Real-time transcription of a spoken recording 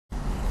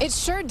It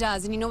sure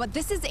does. And you know what?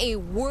 This is a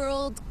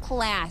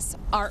world-class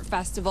art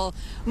festival.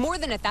 More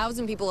than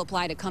 1,000 people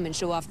apply to come and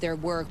show off their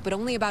work, but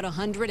only about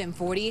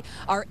 140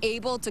 are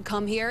able to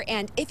come here.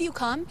 And if you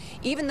come,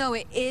 even though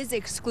it is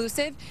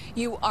exclusive,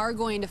 you are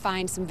going to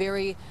find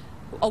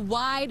a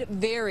wide,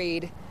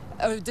 varied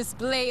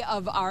display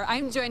of art.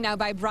 I'm joined now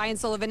by Brian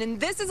Sullivan, and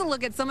this is a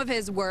look at some of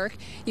his work.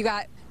 You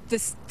got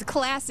the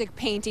classic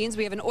paintings.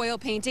 We have an oil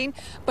painting,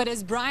 but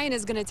as Brian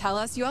is going to tell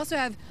us, you also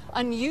have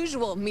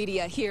unusual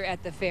media here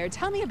at the fair.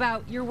 Tell me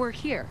about your work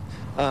here.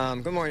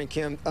 Good morning,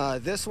 Kim.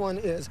 This one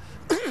is,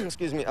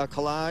 excuse me, a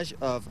collage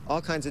of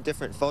all kinds of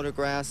different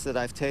photographs that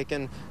I've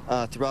taken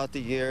throughout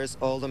the years,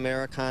 old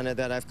Americana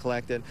that I've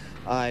collected.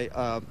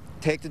 I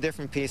take the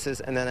different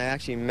pieces and then I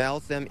actually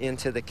melt them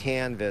into the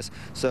canvas.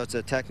 So it's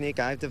a technique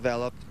I've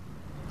developed.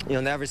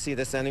 You'll never see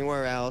this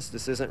anywhere else.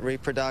 This isn't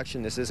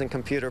reproduction. This isn't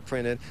computer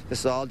printed.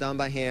 This is all done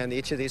by hand.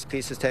 Each of these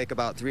pieces take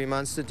about 3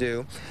 months to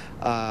do,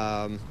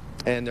 and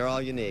they're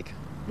all unique.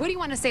 What do you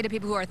want to say to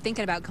people who are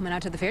thinking about coming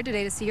out to the fair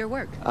today to see your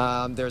work?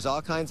 There's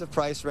all kinds of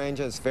price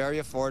ranges, very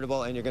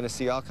affordable, and you're going to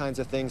see all kinds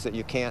of things that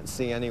you can't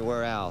see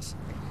anywhere else.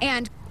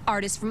 And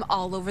artists from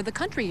all over the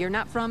country. You're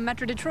not from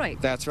Metro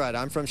Detroit. That's right.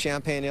 I'm from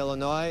Champaign,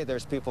 Illinois.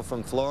 There's people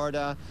from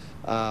Florida,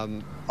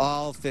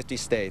 all 50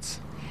 states.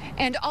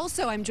 And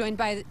also, I'm joined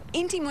by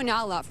Inti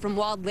Munala from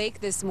Walled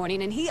Lake this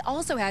morning, and he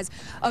also has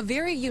a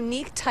very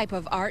unique type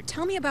of art.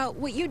 Tell me about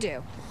what you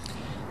do.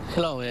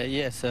 Hello,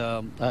 yes,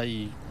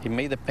 I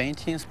made the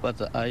paintings,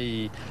 but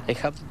I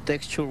have the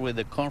texture with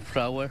the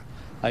cornflower.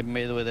 I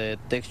made with the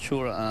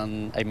texture,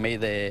 and I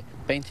made the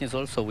paintings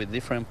also with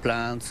different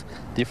plants,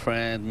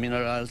 different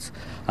minerals.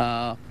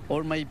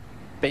 All my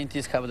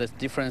paintings have the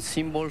different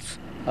symbols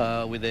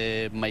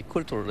with my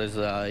culture, as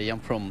I am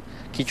from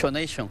Quichua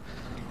Nation.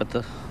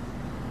 But,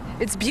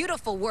 it's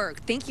beautiful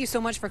work. Thank you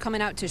so much for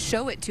coming out to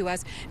show it to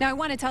us. Now, I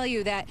want to tell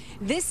you that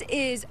this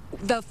is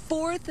the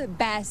 4th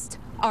best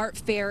art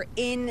fair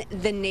in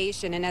the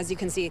nation, and as you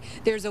can see,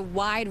 there's a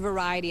wide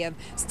variety of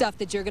stuff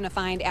that you're going to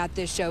find at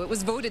this show. It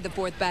was voted the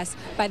 4th best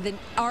by the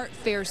Art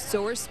Fair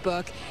Source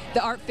Book.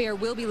 The art fair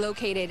will be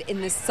located in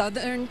the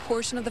southern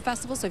portion of the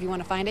festival, so if you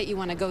want to find it, you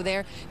want to go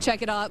there,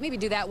 check it all out, maybe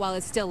do that while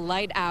it's still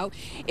light out.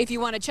 If you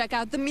want to check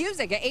out the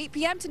music, at 8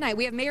 p.m. tonight,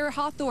 we have Mayor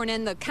Hawthorne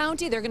in the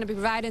county. They're going to be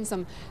providing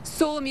some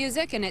soul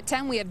music, and at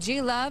 10 we have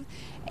G-Love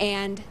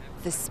and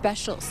the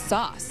special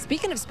sauce.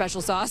 Speaking of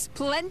special sauce,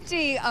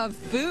 plenty of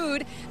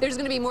food. There's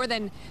going to be more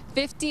than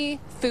 50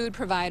 food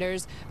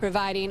providers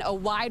providing a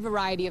wide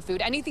variety of food,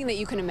 anything that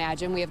you can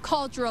imagine. We have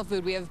cultural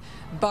food, we have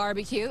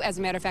barbecue. As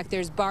a matter of fact,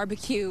 there's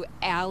Barbecue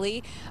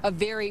Alley, a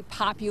very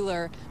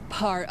popular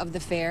part of the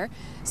fair.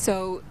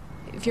 So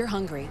if you're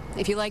hungry,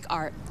 if you like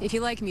art, if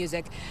you like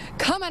music,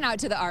 come on out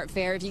to the art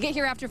fair. If you get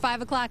here after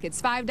 5 o'clock, it's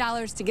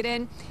 $5 to get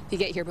in. If you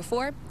get here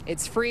before,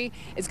 it's free.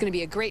 It's going to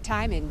be a great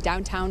time in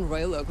downtown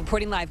Royal Oak.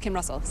 Reporting live, Kim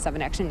Russell,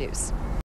 7 Action News.